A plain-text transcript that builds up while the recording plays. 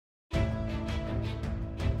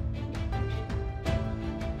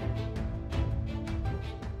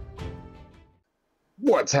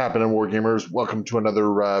What's happening, Wargamers? Welcome to another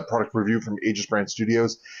product review from Aegis Brand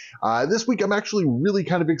Studios. This week, I'm actually really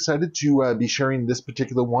kind of excited to be sharing this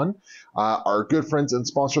particular one. Our good friends and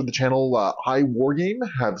sponsor of the channel, iWargame,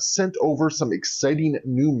 have sent over some exciting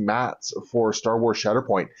new mats for Star Wars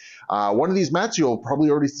Shatterpoint. One of these mats you'll probably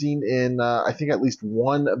already seen in, I think, at least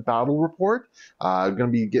one battle report. I'm going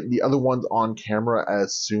to be getting the other ones on camera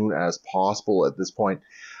as soon as possible at this point.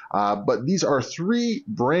 But these are three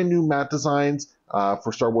brand new mat designs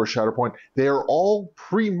for Star Wars Shatterpoint. They are all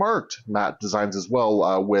pre-marked mat designs as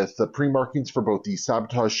well, with pre-markings for both the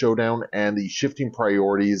Sabotage Showdown and the Shifting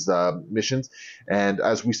Priorities missions. And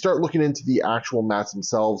as we start looking into the actual mats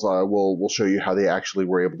themselves, we'll show you how they actually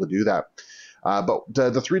were able to do that. But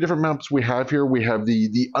the three different maps we have here, we have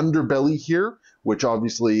the underbelly here, which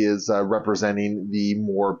obviously is representing the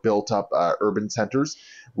more built-up urban centers.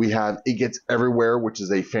 We have It Gets Everywhere, which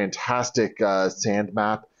is a fantastic sand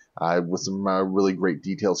map with some really great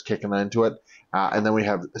details kicking into it. And then we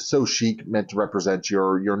have So Chic, meant to represent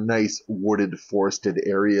your nice wooded, forested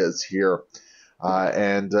areas here.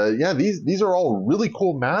 Yeah, these are all really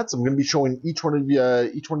cool mats. I'm going to be showing each one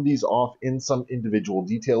of these off in some individual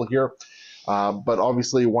detail here. But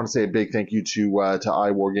obviously, I want to say a big thank you to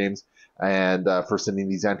iWargames and for sending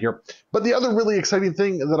these out here. But the other really exciting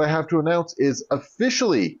thing that I have to announce is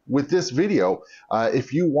officially with this video,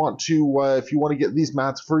 if you want to get these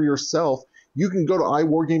mats for yourself, you can go to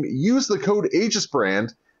iWargame, use the code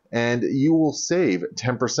AegisBrand, and you will save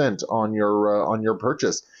 10% on your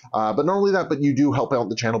purchase. But not only that, but you do help out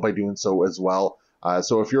the channel by doing so as well.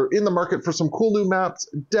 So if you're in the market for some cool new maps,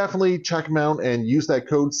 definitely check them out and use that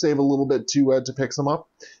code, save a little bit to pick some up,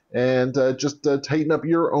 and just tighten up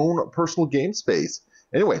your own personal game space.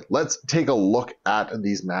 Anyway, let's take a look at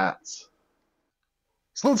these mats.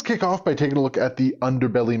 So let's kick off by taking a look at the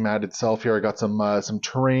underbelly mat itself here. I got some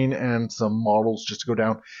terrain and some models just to go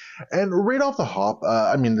down. And right off the hop,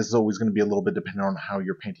 I mean, this is always going to be a little bit dependent on how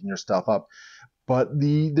you're painting your stuff up. But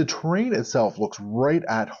the terrain itself looks right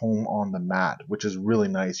at home on the mat, which is really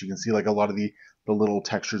nice. You can see like a lot of the little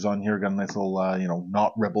textures on here. Got a nice little,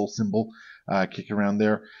 not rebel symbol kicking around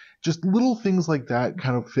there. Just little things like that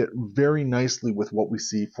kind of fit very nicely with what we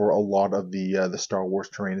see for a lot of the Star Wars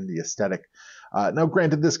terrain and the aesthetic. Now,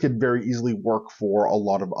 granted, this could very easily work for a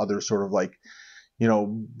lot of other sort of like,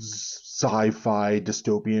 sci-fi,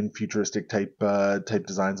 dystopian, futuristic type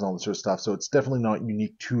designs and all this sort of stuff. So it's definitely not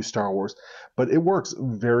unique to Star Wars, but it works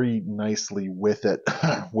very nicely with it,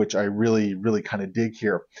 which I really, really kind of dig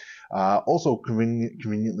here. Also,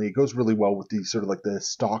 conveniently, it goes really well with the sort of like the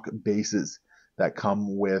stock bases that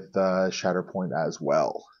come with Shatterpoint as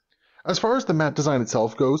well. As far as the mat design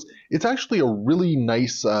itself goes, it's actually a really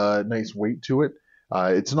nice weight to it.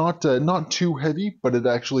 It's not too heavy, but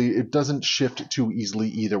it doesn't shift too easily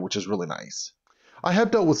either, which is really nice. I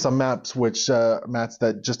have dealt with some mats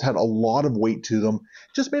that just had a lot of weight to them,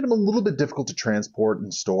 just made them a little bit difficult to transport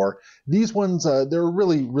and store. These ones, they're a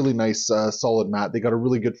really, really nice, solid mat. They got a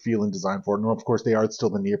really good feel and design for it, and of course they are still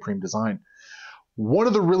the neoprene design. One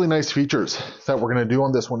of the really nice features that we're going to do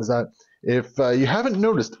on this one is that if you haven't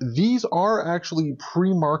noticed, these are actually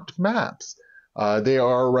pre-marked maps.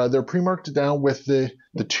 They're pre-marked down with the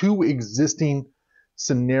two existing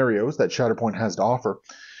scenarios that Shatterpoint has to offer.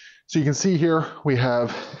 So you can see here we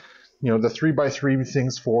have the 3x3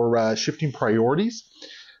 things for shifting priorities.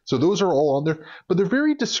 So those are all on there, but they're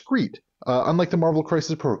very discreet, unlike the Marvel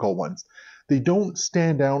Crisis Protocol ones. They don't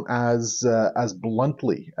stand out as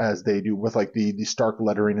bluntly as they do with like the stark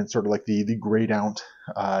lettering and sort of like the grayed out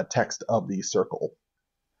text of the circle.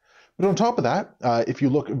 But on top of that, if you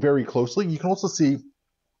look very closely, you can also see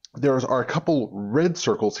there are a couple red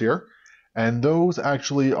circles here, and those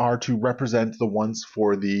actually are to represent the ones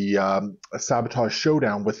for the Sabotage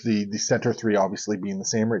Showdown, with the center three obviously being the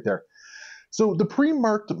same right there. So the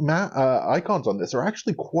pre-marked icons on this are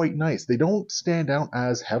actually quite nice. They don't stand out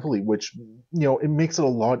as heavily, which, it makes it a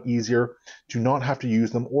lot easier to not have to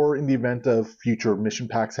use them, or in the event of future mission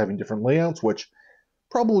packs having different layouts, which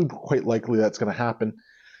probably quite likely that's going to happen,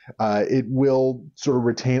 it will sort of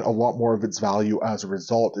retain a lot more of its value as a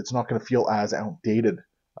result. It's not going to feel as outdated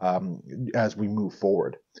as we move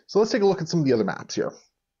forward. So let's take a look at some of the other maps here.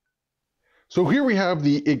 So here we have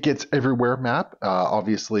the It Gets Everywhere map,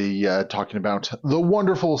 obviously talking about the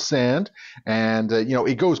wonderful sand, and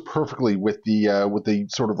it goes perfectly with the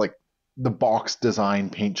sort of like the box design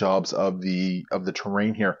paint jobs of the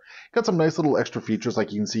terrain here. Got some nice little extra features,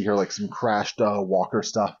 like you can see here, like some crashed walker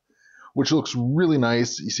stuff, which looks really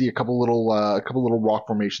nice. You see a couple little rock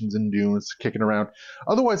formations and dunes kicking around.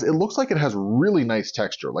 Otherwise, it looks like it has really nice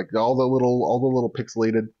texture, like all the little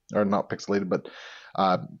pixelated, or not pixelated, but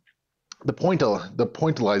the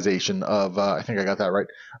pointillization of I think I got that right,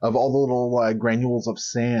 of all the little granules of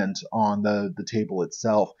sand on the table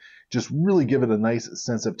itself just really give it a nice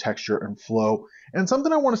sense of texture and flow. And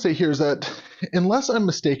something I want to say here is that, unless I'm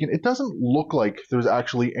mistaken, it doesn't look like there's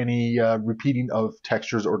actually any repeating of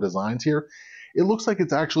textures or designs here. It looks like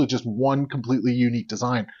it's actually just one completely unique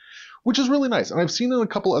design, which is really nice. And I've seen in a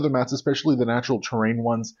couple other mats, especially the natural terrain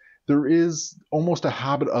ones, there is almost a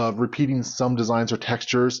habit of repeating some designs or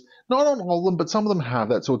textures. Not on all of them, but some of them have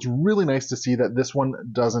that. So it's really nice to see that this one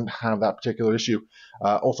doesn't have that particular issue.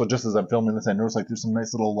 Also, just as I'm filming this, I noticed like there's some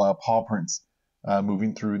nice little paw prints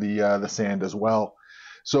moving through the sand as well.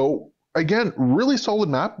 So again, really solid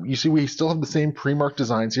map. You see we still have the same pre-marked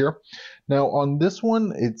designs here. Now on this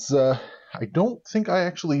one, it's I don't think I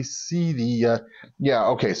actually see the yeah,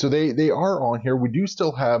 okay, so they are on here. We do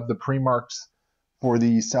still have the pre-marked for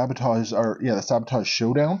the sabotage, or yeah, the sabotage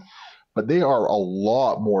showdown, but they are a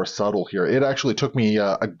lot more subtle here. It actually took me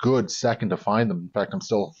a good second to find them. In fact, I'm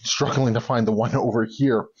still struggling to find the one over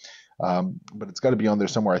here, but it's got to be on there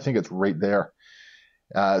somewhere. I think it's right there.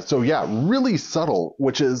 So yeah, really subtle,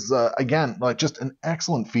 which is again like just an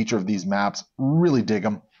excellent feature of these maps. Really dig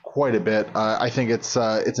them quite a bit. I think it's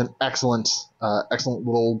an excellent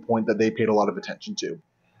little point that they paid a lot of attention to.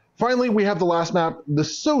 Finally, we have the last map, the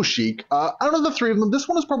So Chic. Out of the three of them, this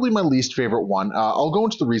one is probably my least favorite one. I'll go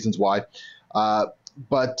into the reasons why.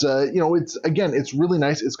 But you know, it's really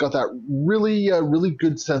nice. It's got that really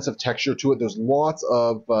good sense of texture to it. There's lots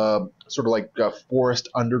of sort of like forest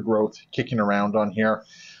undergrowth kicking around on here.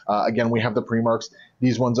 Again, we have the pre-marks.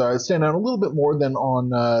 These ones stand out a little bit more than on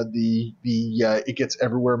the It Gets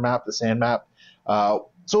Everywhere map, the sand map.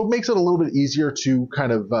 So it makes it a little bit easier to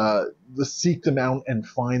kind of seek them out and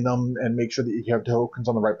find them and make sure that you have tokens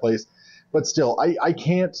on the right place. But still, I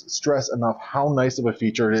can't stress enough how nice of a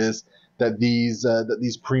feature it is that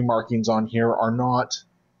these pre-markings on here are not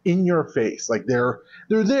in your face. Like they're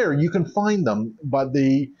there, you can find them, but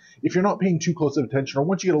if you're not paying too close of attention, or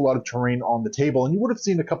once you get a lot of terrain on the table, and you would have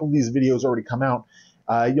seen a couple of these videos already come out,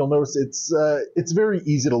 you'll notice it's very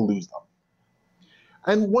easy to lose them.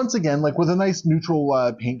 And once again, like with a nice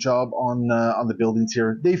neutral paint job on the buildings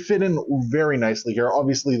here, they fit in very nicely here.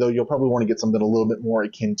 Obviously, though, you'll probably want to get something a little bit more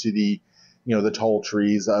akin to the tall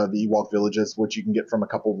trees, the Ewok villages, which you can get from a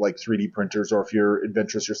couple of like 3D printers, or if you're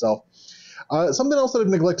adventurous yourself. Something else that I've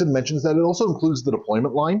neglected to mention is that it also includes the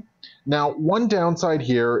deployment line. Now, one downside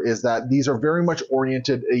here is that these are very much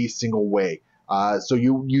oriented a single way. So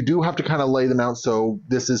you do have to kind of lay them out so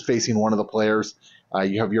this is facing one of the players.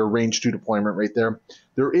 You have your range 2 deployment right there.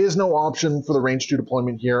 There is no option for the range 2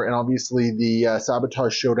 deployment here, and obviously the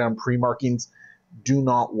Sabotage Showdown pre-markings do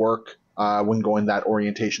not work when going that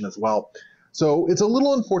orientation as well. So it's a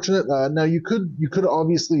little unfortunate. Now you could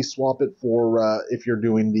obviously swap it for if you're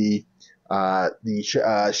doing the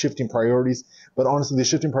shifting priorities, but honestly, the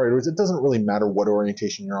shifting priorities, it doesn't really matter what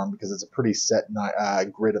orientation you're on because it's a pretty set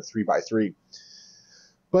grid of 3x3.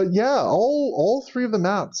 But yeah, all three of the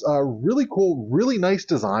maps are really cool, really nice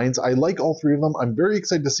designs. I like all three of them. I'm very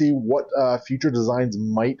excited to see what future designs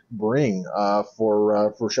might bring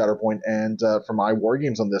for Shatterpoint and from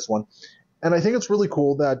iWargames on this one. And I think it's really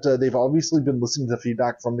cool that they've obviously been listening to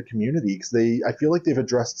feedback from the community, because I feel like they've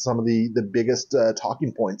addressed some of the biggest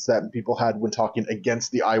talking points that people had when talking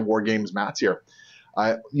against the iWargames mats here.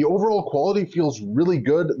 The overall quality feels really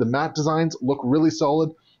good. The mat designs look really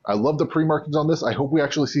solid. I love the pre-markings on this. I hope we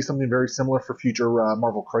actually see something very similar for future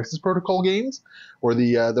Marvel Crisis Protocol games, where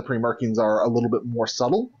the pre-markings are a little bit more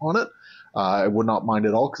subtle on it. I would not mind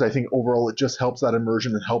at all, because I think overall it just helps that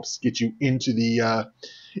immersion and helps get you into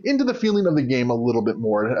the feeling of the game a little bit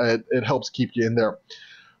more. It helps keep you in there.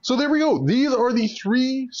 So there we go. These are the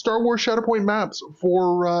 3 Star Wars Shatterpoint maps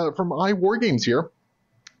from iWargames here.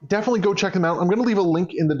 Definitely go check them out. I'm going to leave a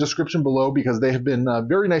link in the description below, because they have been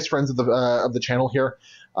very nice friends of the channel here.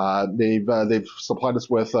 They've supplied us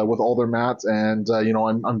with all their mats, and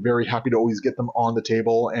I'm very happy to always get them on the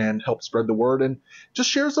table and help spread the word and just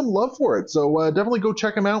share some love for it. So definitely go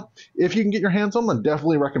check them out if you can get your hands on them.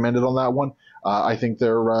 Definitely recommend it on that one. I think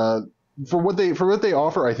they're for what they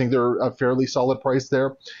offer, I think they're a fairly solid price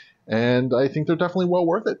there, and I think they're definitely well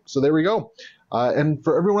worth it. So there we go. And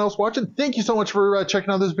for everyone else watching, thank you so much for checking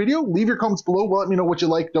out this video. Leave your comments below. Let me know what you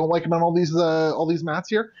like, don't like about all these mats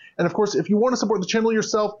here. And of course, if you want to support the channel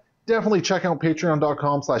yourself, definitely check out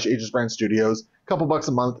patreon.com/AegisBrandStudios. Couple bucks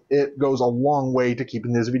a month. It goes a long way to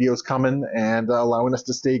keeping these videos coming and allowing us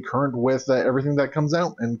to stay current with everything that comes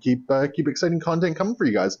out and keep exciting content coming for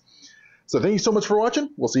you guys. So thank you so much for watching.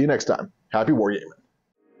 We'll see you next time. Happy wargaming.